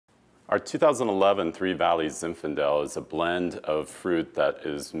Our 2011 Three Valleys Zinfandel is a blend of fruit that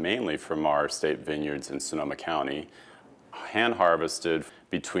is mainly from our state vineyards in Sonoma County, hand harvested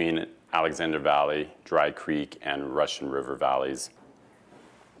between Alexander Valley, Dry Creek, and Russian River valleys.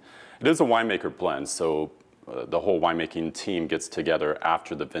 It is a winemaker blend, so the whole winemaking team gets together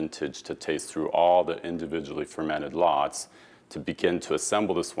after the vintage to taste through all the individually fermented lots to begin to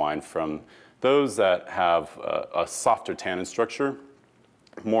assemble this wine from those that have a softer tannin structure,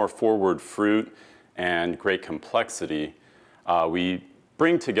 more forward fruit, and great complexity. We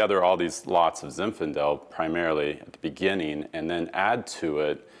bring together all these lots of Zinfandel primarily at the beginning and then add to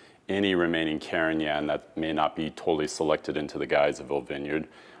it any remaining Carignan that may not be totally selected into the Geyserville vineyard,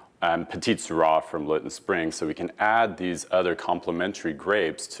 and Petite Sirah from Lytton Springs, so we can add these other complementary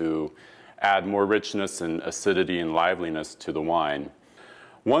grapes to add more richness and acidity and liveliness to the wine.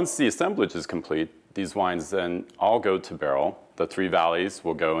 Once the assemblage is complete, these wines then all go to barrel. The Three Valleys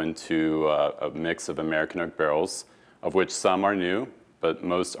will go into a mix of American oak barrels, of which some are new, but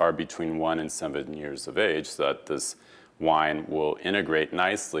most are between 1 and 7 years of age, so that this wine will integrate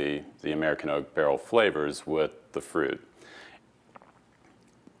nicely the American oak barrel flavors with the fruit.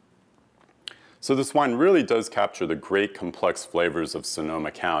 So this wine really does capture the great complex flavors of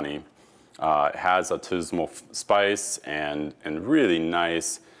Sonoma County. It has autumnal spice and really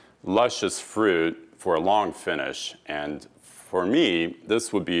nice, luscious fruit for a long finish. And for me,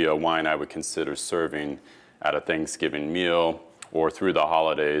 this would be a wine I would consider serving at a Thanksgiving meal or through the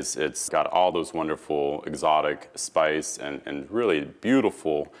holidays. It's got all those wonderful exotic spice and really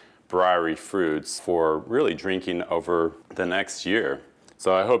beautiful briary fruits for really drinking over the next year.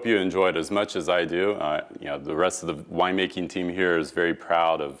 So I hope you enjoyed as much as I do. The rest of the winemaking team here is very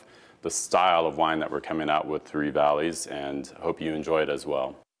proud of the style of wine that we're coming out with Three Valleys, and hope you enjoy it as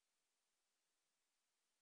well.